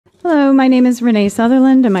Hello, my name is Renee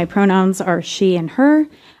Sutherland, and my pronouns are she and her.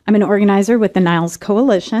 I'm an organizer with the Niles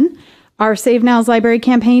Coalition. Our Save Niles Library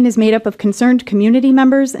campaign is made up of concerned community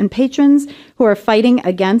members and patrons who are fighting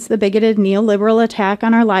against the bigoted neoliberal attack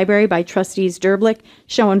on our library by Trustees Drblik,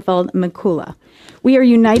 Shoenfeldt, and Makula. We are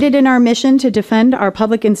united in our mission to defend our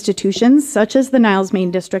public institutions, such as the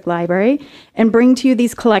Niles-Maine District Library, and bring to you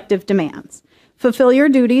these collective demands. Fulfill your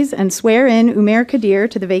duties and swear in Umair Qadeer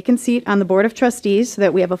to the vacant seat on the Board of Trustees so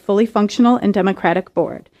that we have a fully functional and democratic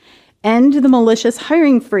board. End the malicious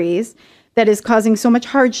hiring freeze that is causing so much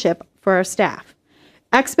hardship for our staff.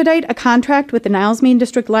 Expedite a contract with the Niles-Maine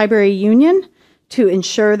District Library Union to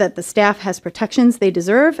ensure that the staff has protections they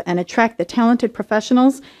deserve and attract the talented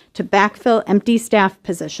professionals to backfill empty staff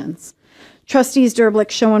positions. Trustees Drblik,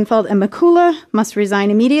 Schoenfeldt, and Makula must resign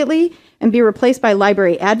immediately and be replaced by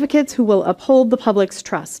library advocates who will uphold the public's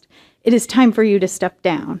trust. It is time for you to step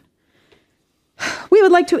down. We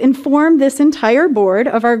would like to inform this entire board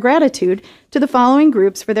of our gratitude to the following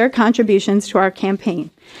groups for their contributions to our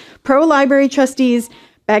campaign. Pro-library trustees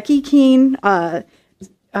Becky Keene, Olson,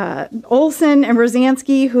 and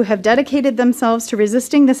Rosansky, who have dedicated themselves to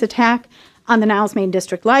resisting this attack on the Niles-Maine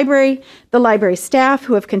District Library, the library staff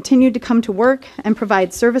who have continued to come to work and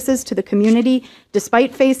provide services to the community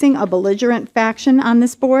despite facing a belligerent faction on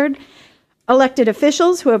this board, elected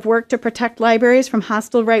officials who have worked to protect libraries from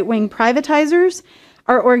hostile right-wing privatizers,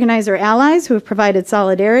 our organizer allies who have provided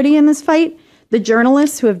solidarity in this fight, the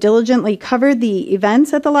journalists who have diligently covered the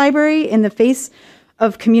events at the library in the face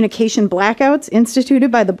of communication blackouts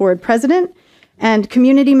instituted by the board president, and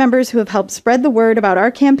community members who have helped spread the word about our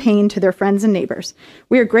campaign to their friends and neighbors.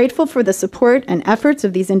 We are grateful for the support and efforts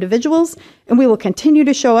of these individuals, and we will continue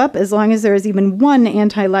to show up as long as there is even one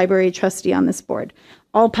anti-library trustee on this board.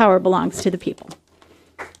 All power belongs to the people.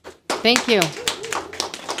 Thank you.